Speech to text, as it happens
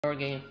Horror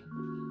game.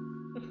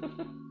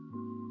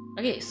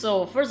 Okay,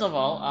 so first of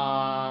all,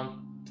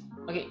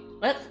 okay,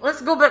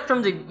 let's go back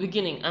from the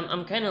beginning.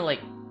 I'm kind of like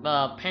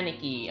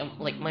panicky.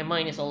 Like my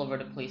mind is all over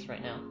the place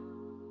right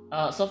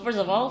now. So first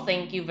of all,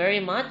 thank you very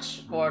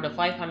much for the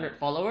 500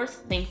 followers.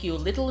 Thank you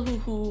Little Hoo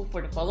Hoo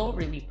for the follow,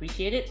 really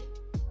appreciate it.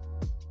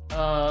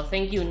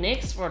 Thank you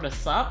Nix for the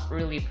sub,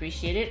 really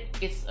appreciate it.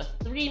 It's a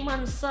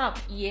 3-month sub,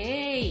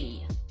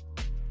 yay!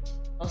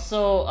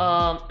 Also,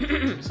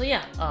 so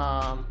yeah,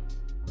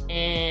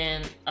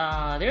 and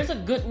there's a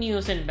good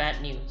news and bad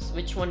news.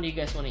 Which one do you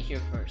guys want to hear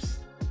first?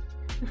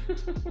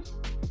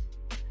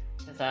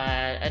 Cause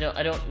I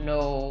don't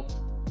know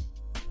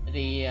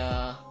the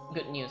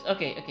good news.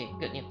 Okay,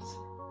 good news.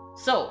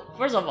 So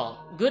first of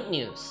all, good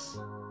news.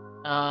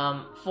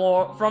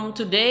 From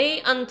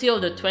today until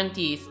the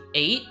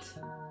 28th,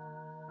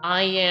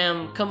 I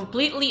am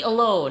completely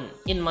alone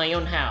in my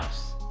own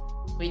house,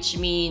 which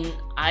means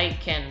I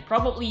can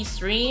probably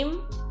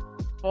stream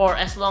for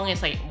as long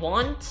as I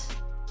want.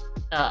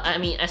 I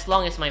mean, as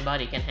long as my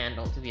body can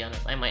handle, to be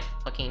honest. I might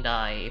fucking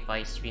die if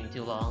I stream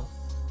too long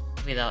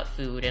without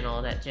food and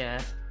all that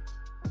jazz.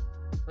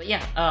 But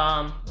yeah,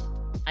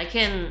 I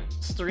can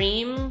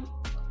stream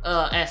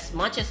as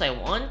much as I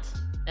want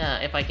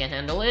if I can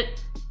handle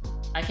it.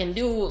 I can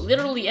do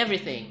literally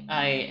everything.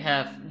 I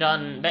have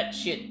done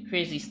batshit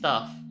crazy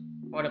stuff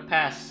for the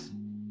past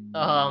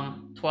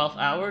 12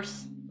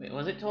 hours. Wait,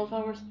 was it 12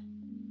 hours?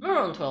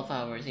 Around 12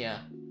 hours, yeah.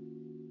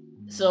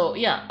 So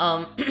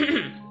yeah,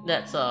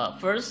 that's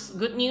first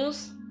good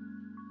news.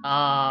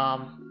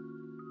 So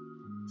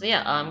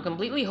yeah, I'm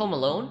completely home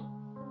alone.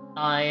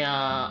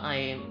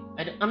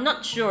 I'm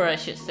not sure I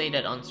should say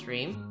that on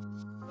stream.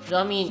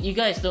 I mean, you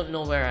guys don't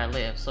know where I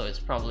live, so it's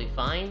probably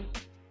fine.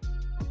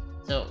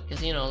 So,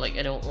 cause you know, like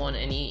I don't want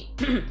any.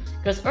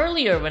 Cause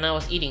earlier when I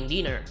was eating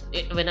dinner,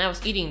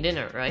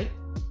 right?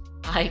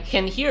 I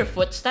can hear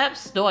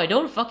footsteps, though I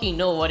don't fucking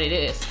know what it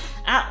is.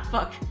 Ah,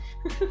 fuck.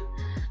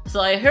 So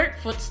I heard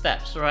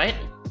footsteps, right?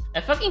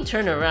 I fucking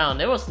turned around,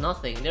 there was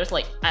nothing. There's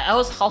like, I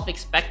was half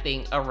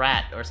expecting a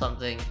rat or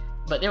something,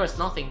 but there was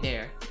nothing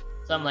there.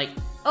 So I'm like,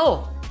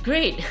 oh,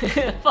 great,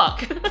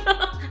 fuck.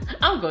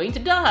 I'm going to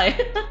die.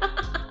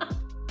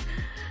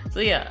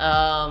 So yeah,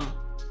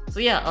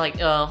 like,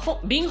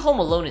 being home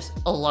alone is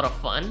a lot of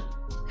fun.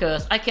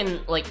 Cause I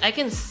can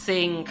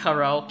sing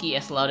karaoke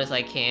as loud as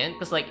I can.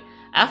 Cause like,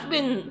 I've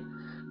been,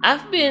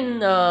 what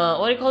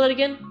do you call it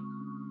again?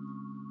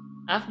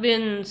 I've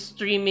been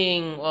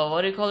streaming.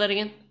 What do you call it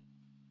again?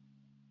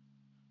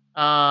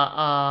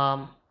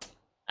 I've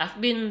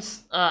been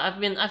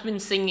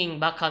singing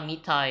Baka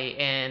Mitai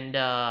and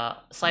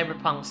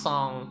Cyberpunk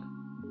song,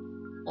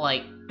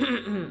 like,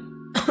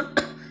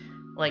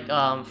 like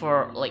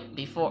for like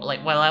before,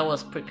 like while I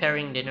was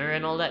preparing dinner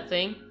and all that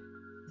thing.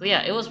 So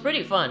yeah, it was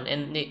pretty fun,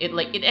 and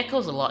it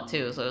echoes a lot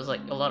too. So it was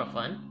like a lot of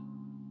fun.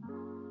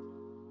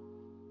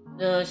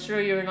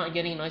 Sure you're not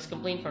getting noise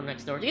complaint from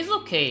next door. It's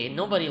okay.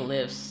 Nobody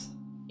lives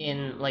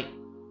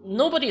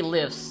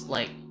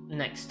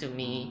next to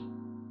me.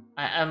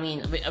 I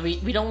mean,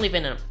 we don't live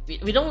in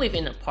we don't live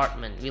in an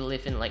apartment. We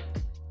live in like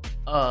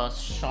a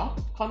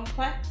shop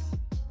complex.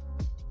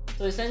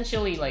 So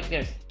essentially, like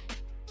there's.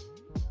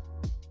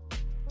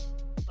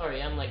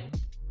 Sorry, I'm like,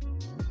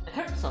 I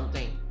heard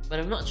something, but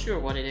I'm not sure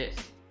what it is.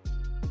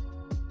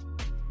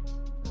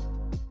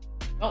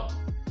 Oh,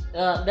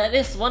 that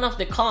is one of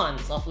the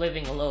cons of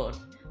living alone.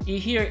 You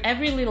hear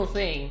every little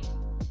thing,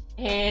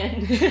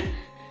 and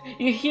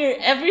you hear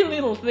every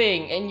little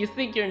thing, and you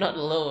think you're not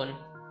alone.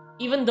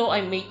 Even though I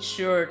made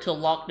sure to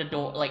lock the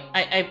door, like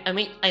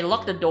I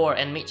locked the door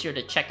and made sure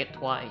to check it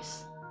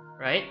twice,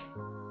 right?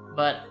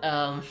 But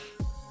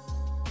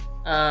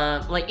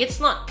like it's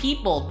not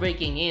people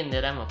breaking in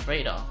that I'm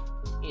afraid of.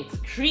 It's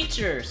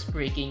creatures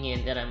breaking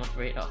in that I'm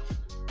afraid of.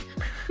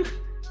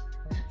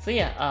 So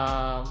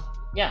yeah,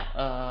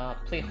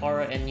 play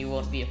horror and you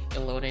won't be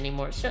alone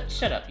anymore.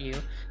 Shut up,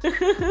 you.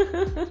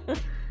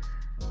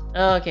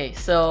 Okay,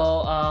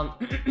 so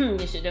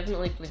you should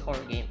definitely play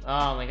horror game.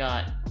 Oh my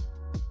god.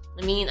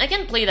 I mean, I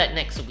can play that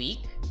next week,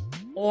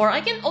 or I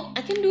can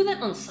do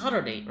that on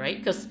Saturday, right?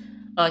 Because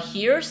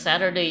here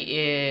Saturday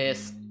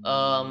is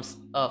a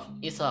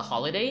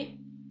holiday.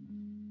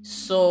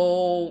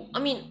 So I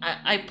mean,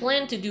 I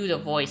plan to do the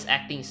voice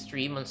acting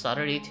stream on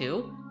Saturday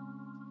too.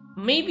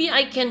 Maybe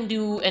I can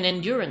do an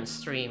endurance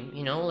stream,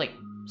 you know, like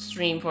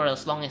stream for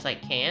as long as I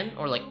can,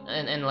 or like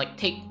and like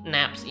take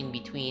naps in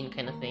between,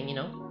 kind of thing, you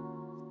know.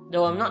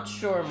 Though I'm not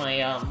sure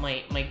my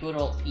my good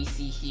old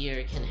PC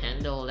here can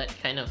handle that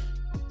kind of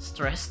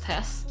stress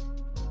test.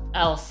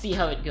 I'll see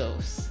how it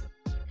goes,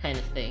 kind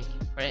of thing,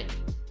 right?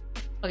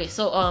 Okay,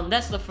 so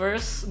that's the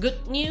first good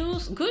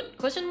news, good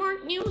question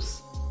mark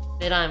news,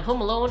 that I'm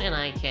home alone and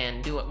I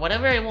can do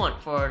whatever I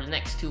want for the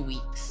next 2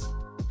 weeks.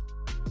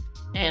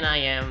 And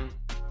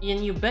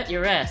you bet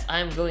your ass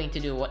I'm going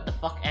to do what the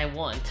fuck I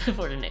want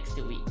for the next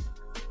 2 weeks.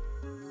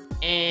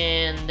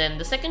 And then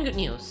the second good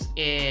news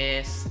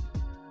is,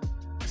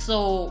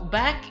 so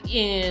back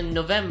in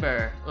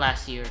November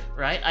last year,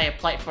 right, I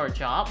applied for a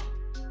job.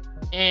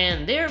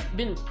 and they've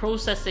been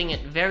processing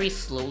it very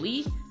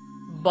slowly,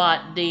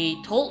 but they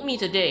told me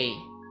today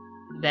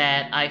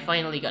that I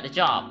finally got a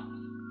job,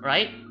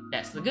 right?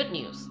 That's the good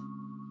news.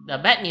 The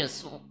bad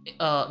news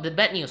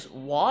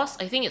was,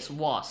 I think it's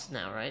was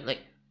now, right? Like,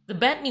 the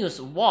bad news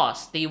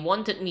was they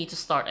wanted me to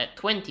start at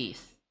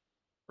 20th,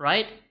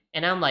 right?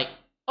 And I'm like,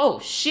 oh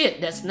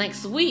shit, that's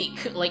next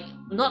week. Like,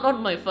 not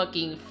on my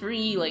fucking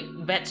free, like,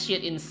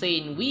 batshit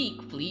insane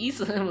week,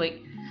 please. I'm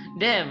like,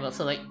 damn.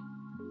 So, like,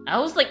 I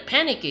was, like,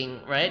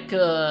 panicking, right?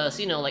 Because,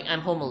 you know, like,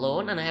 I'm home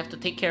alone and I have to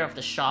take care of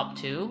the shop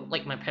too,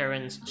 like my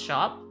parents'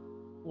 shop,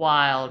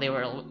 while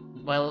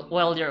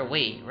they're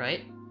away,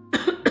 right?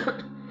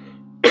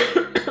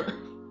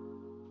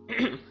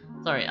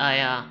 Sorry,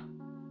 I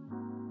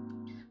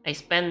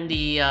spent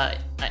the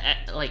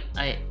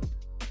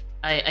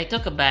I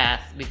took a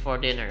bath before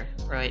dinner,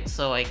 right?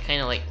 So I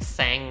kind of like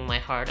sang my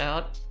heart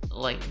out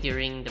like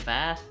during the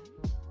bath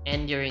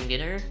and during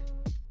dinner.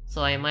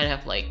 So I might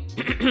have like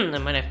I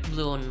might have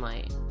blown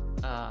my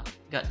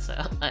guts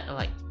out.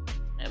 I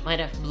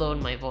might have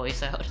blown my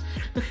voice out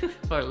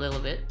for a little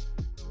bit.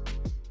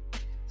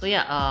 So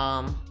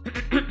yeah,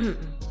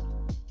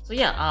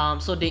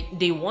 so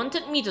they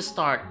wanted me to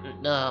start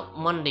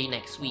Monday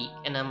next week,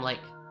 and I'm like,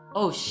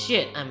 oh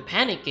shit, I'm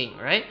panicking,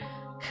 right?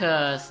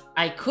 Cause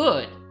I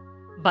could,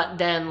 but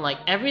then like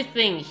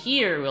everything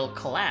here will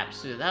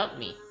collapse without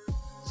me.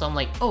 So I'm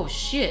like, oh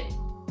shit,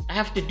 I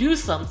have to do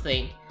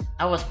something.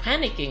 I was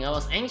panicking, I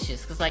was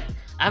anxious, cause like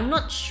I'm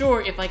not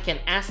sure if I can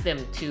ask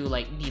them to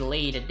like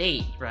delay the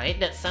date, right?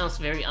 That sounds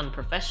very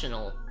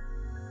unprofessional.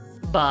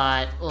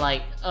 But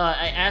like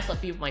I asked a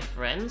few of my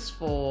friends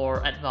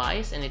for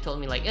advice, and they told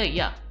me like, hey,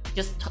 yeah,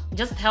 just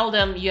tell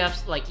them you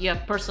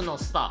have personal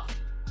stuff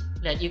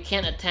that you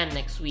can't attend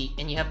next week,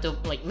 and you have to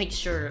like make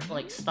sure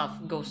stuff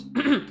goes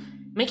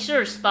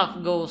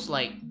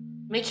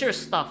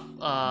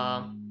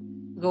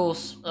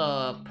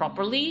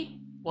properly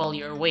while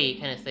you're away,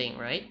 kind of thing,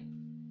 right?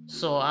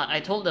 So I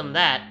told them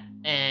that,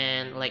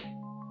 and like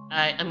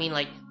I mean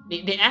like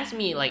they asked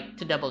me like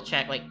to double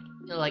check like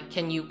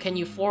can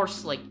you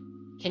force like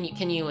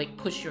can you like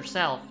push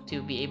yourself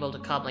to be able to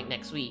come like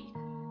next week?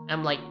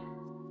 I'm like,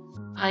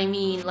 I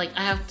mean like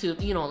I have to,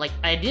 you know, like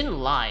I didn't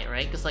lie,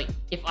 right? Because like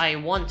if I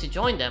want to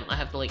join them, I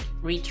have to like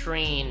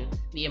retrain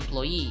the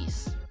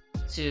employees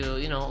to,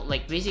 you know,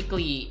 like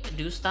basically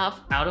do stuff,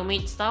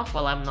 automate stuff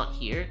while I'm not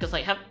here, because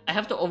I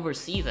have to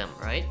oversee them,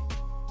 right?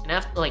 And I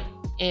have to like,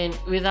 and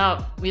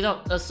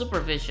without a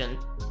supervision,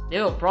 they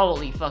will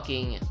probably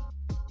fucking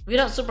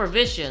without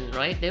supervision,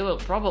 right? They will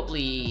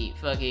probably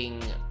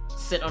fucking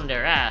sit on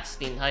their ass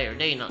the entire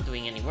day not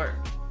doing any work,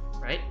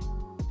 right?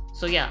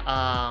 So yeah,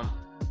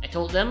 I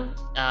told them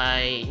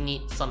I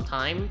need some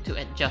time to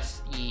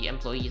adjust the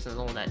employees and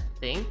all that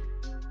thing.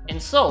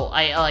 And so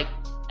I like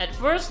at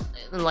first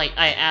like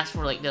I asked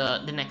for like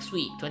the next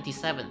week,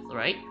 27th,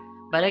 right?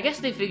 But I guess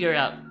they figured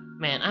out,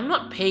 man, I'm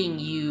not paying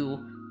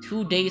you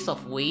 2 days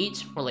of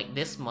wage for like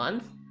this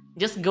month.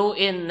 Just go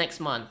in next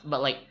month.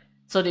 But like,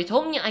 so they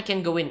told me I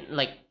can go in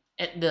like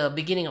at the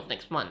beginning of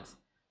next month,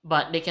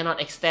 but they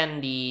cannot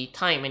extend the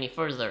time any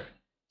further.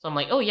 So I'm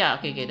like, oh yeah,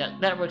 okay,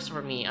 that works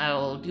for me.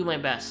 I'll do my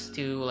best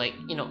to like,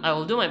 you know, I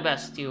will do my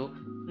best to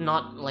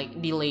not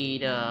like delay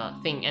the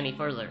thing any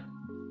further.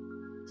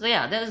 So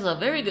yeah, that is a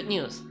very good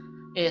news.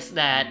 Is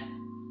that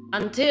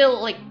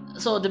until like,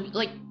 so the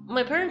like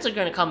my parents are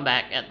gonna come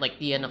back at like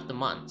the end of the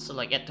month, so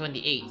like at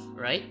 28th,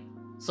 right?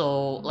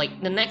 So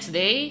like the next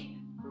day,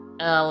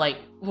 like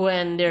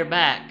when they're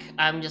back,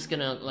 I'm just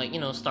gonna like, you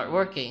know, start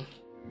working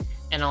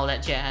and all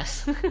that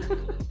jazz.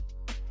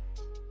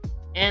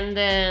 And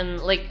then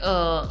like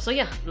so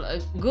yeah,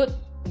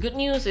 good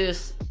news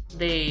is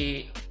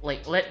they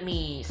like let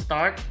me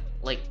start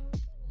like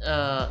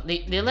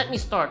they let me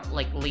start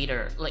like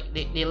later, like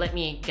they let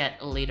me get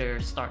a later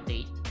start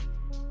date.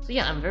 So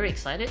yeah, I'm very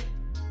excited.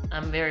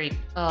 I'm very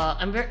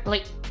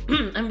like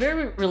I'm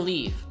very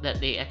relieved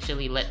that they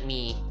actually let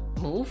me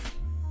move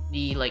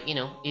the like, you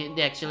know,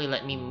 they actually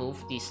let me move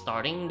the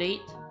starting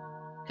date,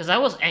 because I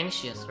was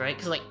anxious, right?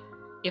 Because like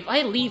if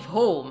I leave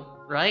home,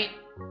 right,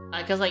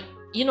 because like,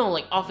 you know,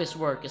 like office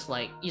work is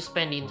like you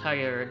spend the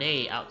entire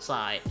day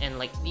outside, and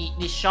like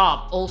the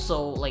shop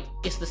also like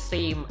is the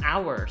same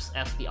hours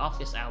as the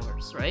office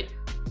hours, right?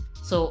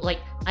 So like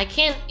I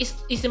can't,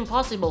 it's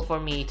impossible for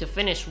me to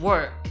finish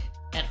work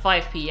at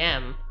 5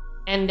 p.m.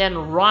 and then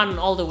run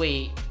all the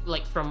way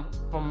like from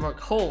work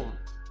home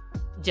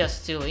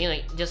just to, you know,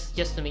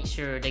 just to make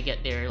sure they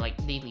get their like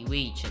daily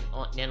wage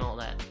and all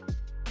that.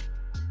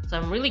 So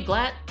I'm really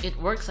glad it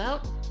works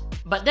out.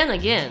 But then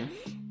again,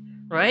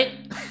 right?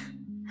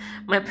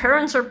 My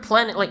parents are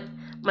planning, like,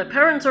 my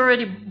parents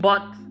already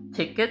bought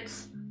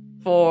tickets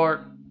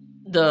for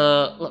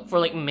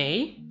like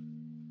May.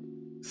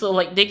 So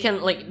like they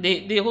can like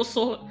they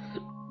also,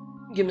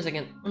 give me a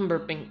second, I'm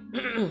burping.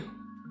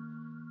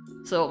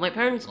 So my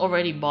parents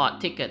already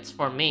bought tickets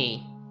for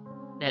May,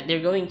 that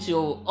they're going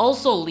to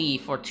also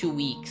leave for 2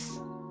 weeks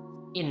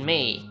in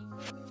May.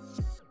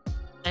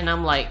 And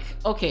I'm like,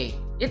 okay,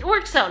 it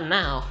works out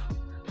now,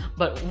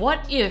 but what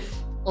if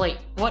like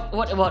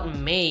what about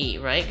May,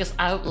 right? Because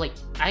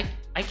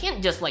I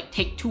can't just like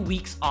take 2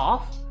 weeks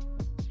off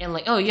and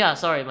like, oh yeah,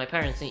 sorry, my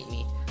parents need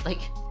me. Like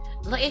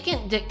I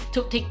can't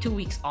take 2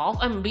 weeks off.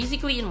 I'm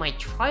basically in my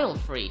trial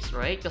phase,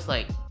 right? Because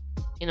like,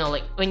 you know,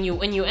 like when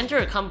you enter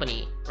a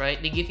company,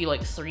 right, they give you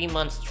like 3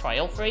 months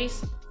trial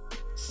phase,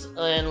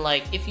 and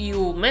like if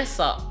you mess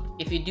up,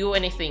 if you do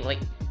anything, like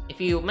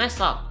if you mess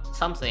up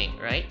something,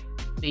 right,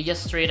 they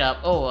just straight up,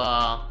 oh,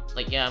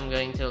 like yeah, I'm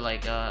going to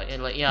like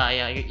and like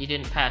yeah, you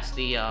didn't pass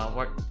the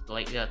work,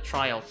 like the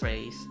trial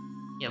phase,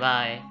 yeah,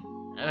 bye.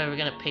 We're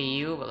gonna pay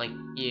you, but like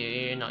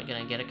you're not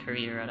gonna get a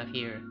career out of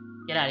here.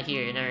 Get out of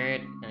here, you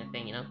nerd, kind of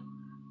thing, you know.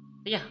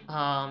 But yeah,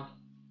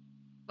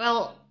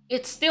 well,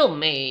 it's still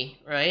May,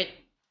 right?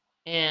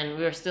 And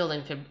we're still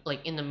in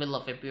like in the middle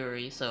of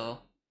February, so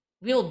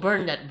we'll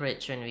burn that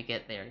bridge when we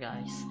get there,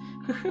 guys.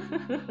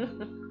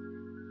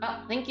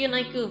 Thank you,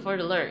 Naiku, for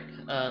the lurk.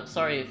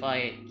 Sorry if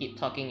I keep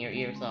talking your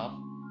ears off.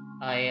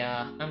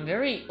 I'm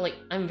very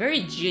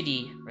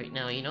jitty right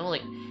now, you know,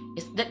 like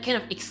it's that kind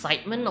of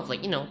excitement of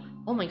like, you know,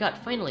 oh my god,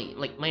 finally,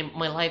 like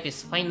my life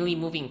is finally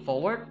moving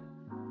forward.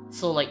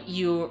 So like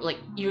you're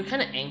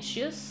kind of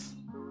anxious.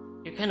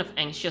 You're kind of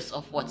anxious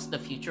of what's the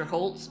future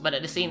holds, but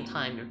at the same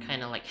time, you're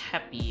kind of like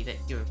happy that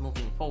you're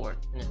moving forward,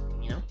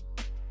 you know.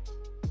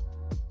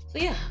 So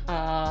yeah,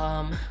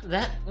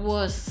 that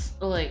was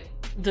like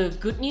the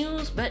good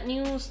news, bad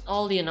news,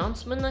 all the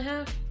announcement I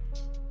have.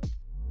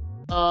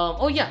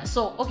 Oh yeah,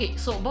 so okay,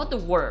 so about the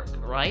work,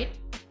 right?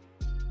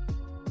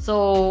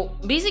 So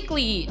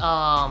basically,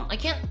 I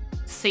can't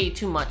say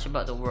too much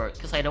about the work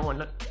because I don't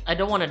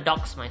want to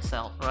dox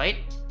myself, right?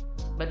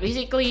 But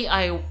basically,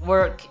 I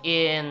work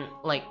in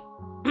like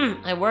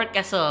I work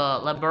as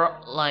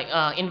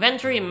a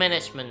inventory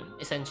management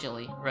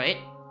essentially, right?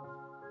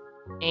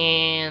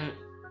 And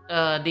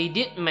they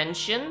did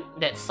mention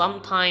that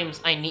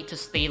sometimes I need to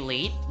stay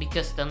late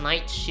because the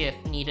night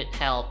shift needed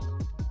help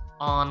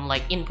on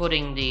like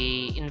inputting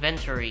the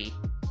inventory.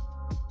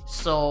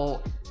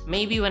 So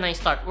maybe when I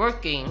start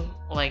working,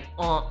 like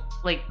on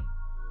like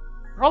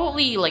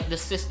probably like the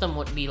system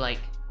would be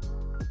like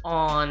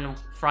on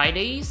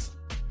Fridays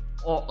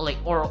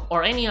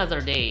or any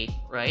other day,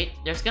 right?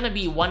 There's gonna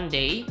be one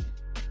day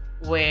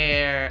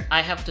where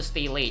I have to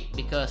stay late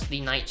because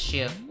the night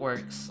shift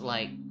works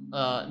like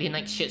the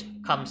night shift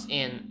comes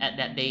in at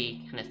that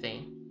day, kind of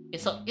thing.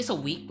 It's a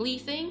weekly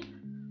thing,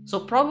 so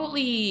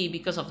probably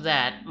because of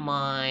that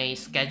my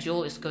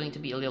schedule is going to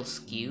be a little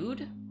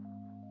skewed,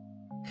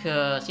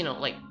 because you know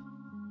like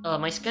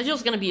my schedule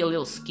is gonna be a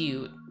little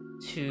skewed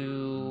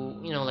to,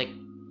 you know, like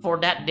for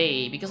that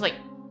day, because like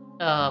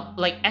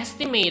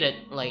estimated,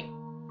 like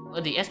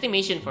the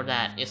estimation for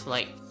that is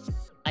like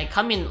I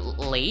come in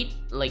late,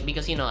 like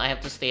because you know I have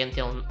to stay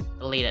until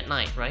late at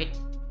night, right?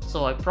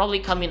 So I probably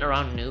come in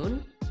around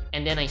noon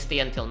and then I stay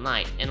until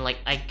night, and like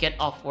I get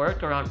off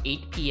work around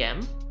 8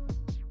 p.m.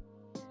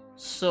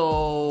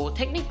 So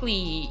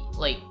technically,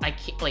 like I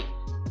can't, like,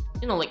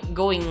 you know, like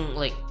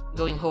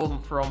going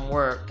home from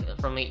work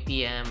from 8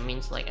 p.m.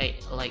 means like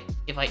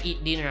if I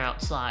eat dinner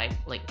outside,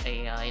 like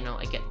I you know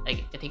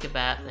I take a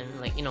bath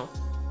and like, you know,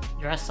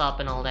 dress up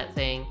and all that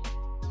thing,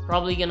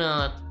 probably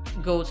gonna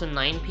go to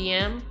 9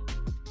 p.m.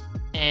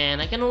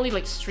 and I can only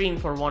like stream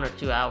for 1 or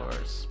 2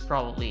 hours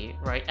probably,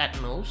 right,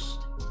 at most.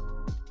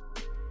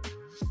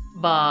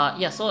 But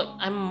yeah, so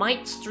I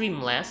might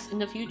stream less in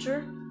the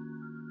future,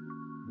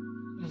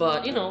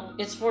 but you know,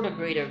 it's for the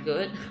greater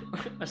good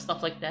or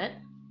stuff like that.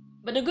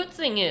 But the good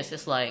thing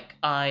is like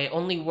I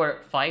only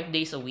work 5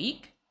 days a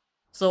week,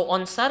 so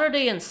on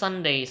Saturday and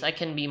Sundays I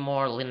can be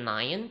more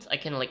lenient. I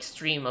can like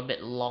stream a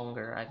bit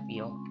longer, I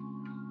feel.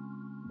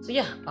 So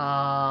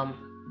yeah,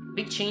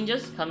 big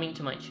changes coming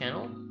to my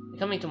channel,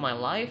 coming to my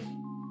life.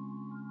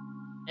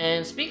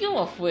 And speaking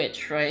of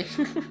which, right,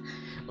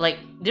 like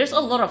there's a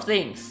lot of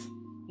things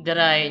that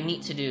I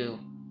need to do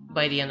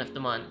by the end of the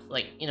month.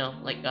 Like, you know,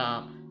 like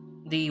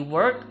the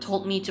work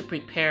told me to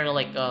prepare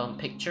like a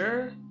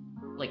picture,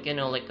 like, you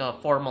know, like a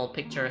formal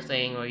picture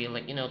thing where you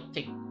like, you know,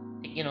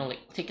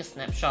 take a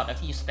snapshot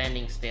of you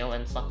standing still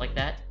and stuff like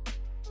that.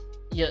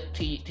 Yeah,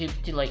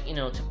 to like, you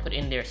know, to put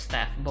in their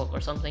staff book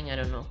or something, I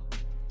don't know.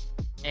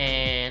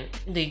 And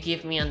they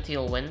give me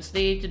until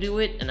Wednesday to do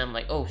it, and I'm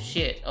like, oh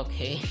shit,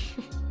 okay.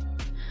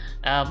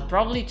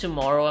 Probably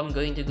tomorrow I'm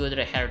going to go to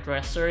the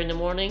hairdresser in the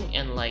morning,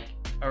 and like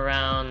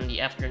around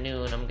the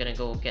afternoon I'm gonna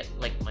go get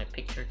like my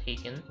picture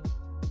taken.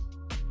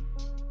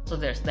 So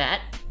there's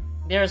that.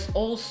 There's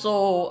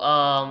also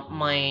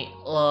my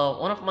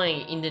one of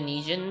my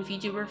Indonesian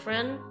VTuber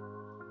friend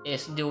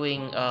is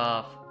doing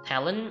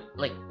talent,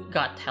 like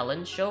Got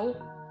Talent show.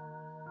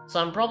 So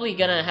I'm probably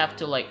gonna have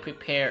to like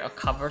prepare a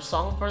cover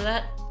song for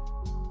that,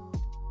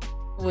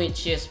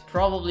 which is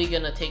probably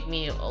gonna take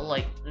me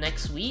like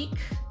next week.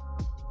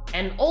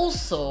 And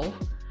also,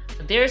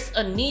 there's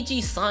a Niji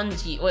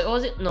Sanji. Wait,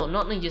 was it? No,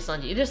 not Niji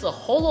Sanji. There's a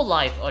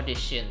Hololive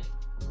audition.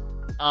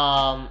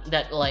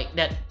 That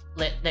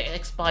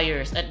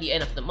expires at the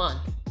end of the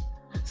month.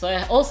 So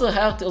I also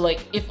have to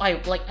like, if I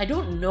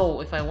don't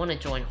know if I want to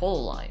join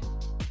Hololive.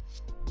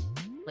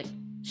 Like,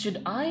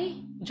 should I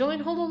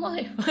join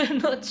Hololive. I'm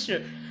not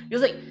sure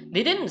because like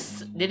they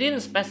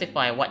didn't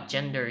specify what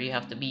gender you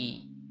have to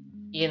be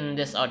in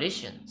this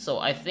audition. So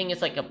I think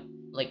it's like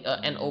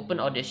an open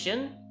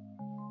audition,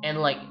 and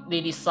like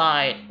they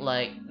decide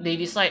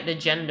the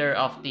gender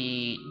of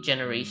the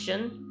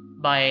generation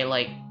by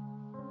like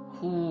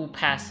who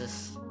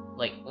passes,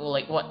 which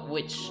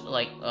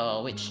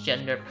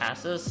gender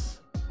passes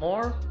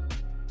more.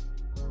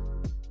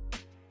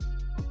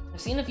 I've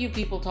seen a few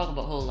people talk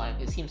about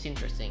Hololive. It seems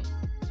interesting.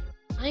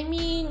 I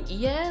mean,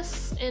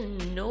 yes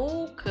and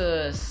no,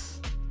 cause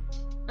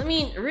I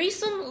mean,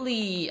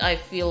 recently I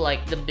feel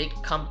like the big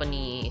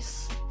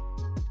companies.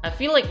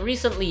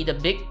 Recently the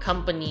big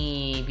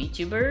company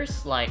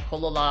VTubers like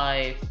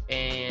Hololive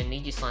and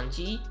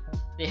Nijisanji,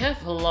 they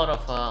have a lot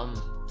of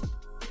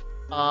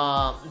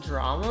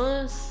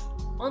dramas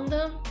on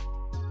them,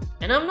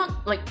 and I'm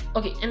not like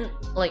okay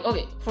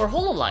for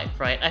Hololive,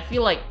 right? I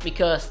feel like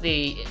because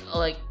they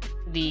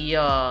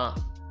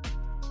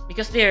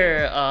because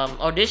their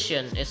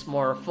audition is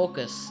more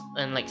focused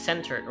and like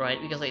centered,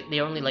 right? Because like they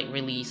only like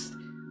release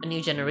a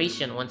new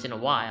generation once in a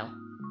while.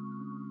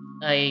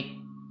 Like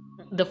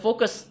the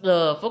focus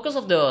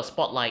of the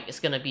spotlight is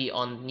gonna be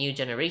on new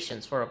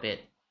generations for a bit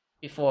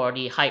before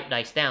the hype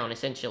dies down,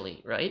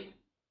 essentially, right?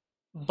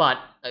 But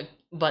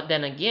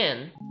then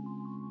again,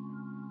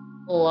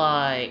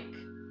 like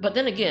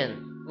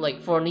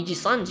for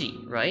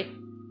Nijisanji, right?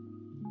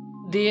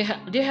 They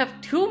have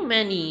too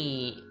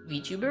many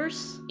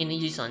VTubers in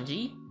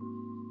Nijisanji.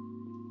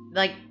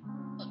 Like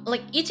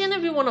each and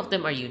every one of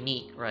them are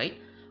unique, right?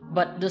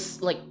 But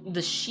this like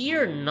the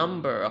sheer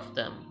number of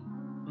them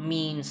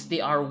means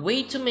there are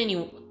way too many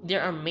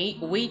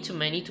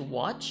to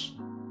watch.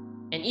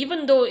 And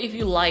even though if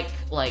you like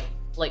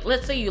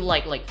let's say you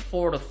like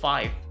 4 to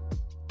 5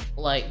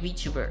 like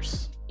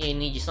VTubers in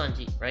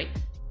Nijisanji, right?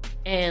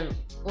 And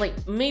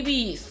like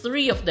maybe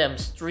 3 of them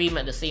stream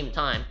at the same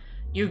time,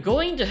 you're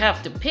going to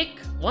have to pick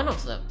one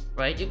of them,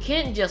 right? You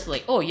can't just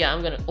like, oh yeah,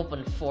 I'm gonna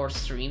open 4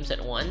 streams at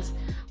once,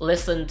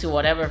 listen to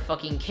whatever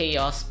fucking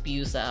chaos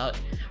spews out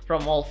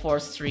from all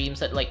 4 streams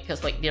that cause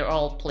they're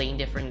all playing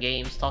different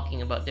games,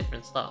 talking about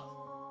different stuff.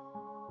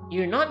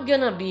 You're not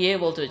gonna be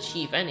able to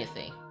achieve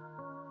anything.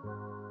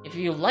 If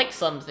you like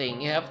something,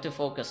 you have to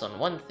focus on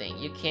one thing.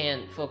 You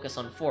can't focus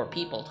on 4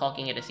 people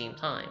talking at the same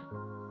time.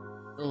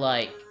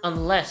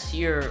 Unless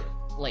you're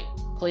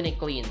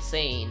clinically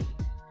insane,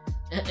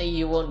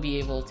 you won't be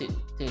able to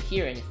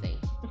hear anything.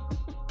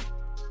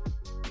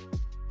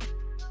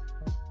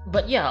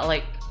 But yeah,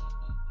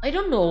 I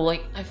don't know,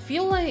 I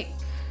feel like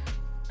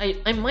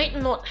I might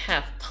not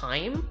have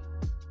time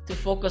to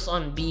focus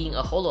on being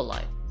a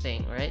Hololive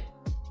thing, right?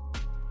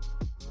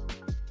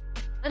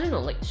 I don't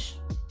know,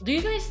 do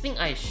you guys think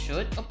I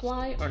should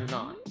apply or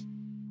not?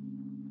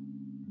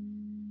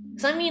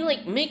 Because I mean,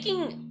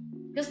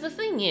 because the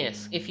thing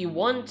is, if you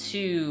want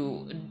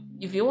to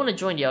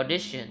join the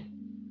audition,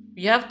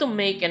 you have to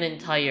make an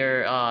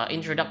entire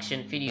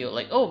introduction video,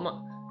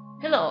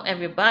 hello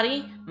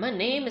everybody, my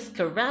name is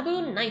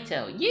Karabu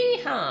Naito,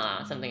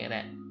 yeehaw, something like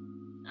that.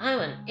 I'm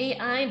an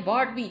AI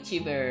Bard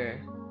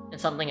VTuber,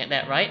 and something like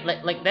that, right?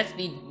 That's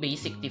the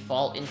basic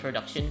default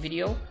introduction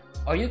video.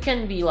 Or you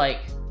can be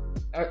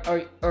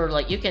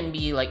you can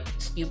be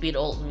stupid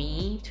old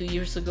me 2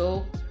 years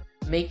ago,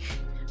 make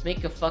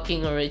a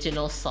fucking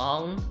original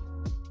song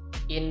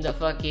in the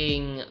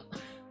fucking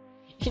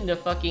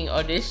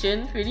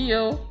audition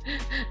video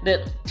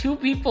that 2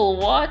 people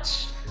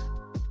watch.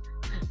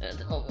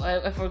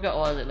 I forgot,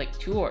 was it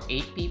 2 or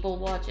 8 people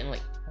watch, and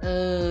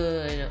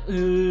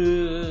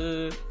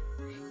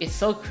it's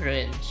so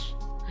cringe.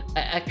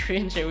 I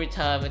cringe every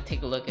time I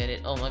take a look at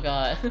it. Oh my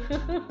god.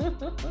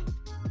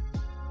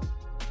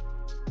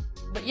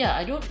 But yeah,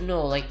 I don't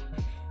know, I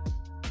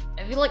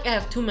feel like I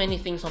have too many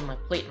things on my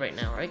plate right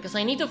now, right? Because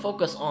I need to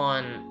focus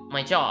on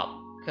my job,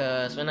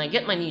 because when I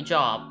get my new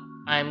job,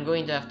 I'm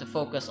going to have to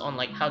focus on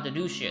how to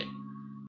do shit.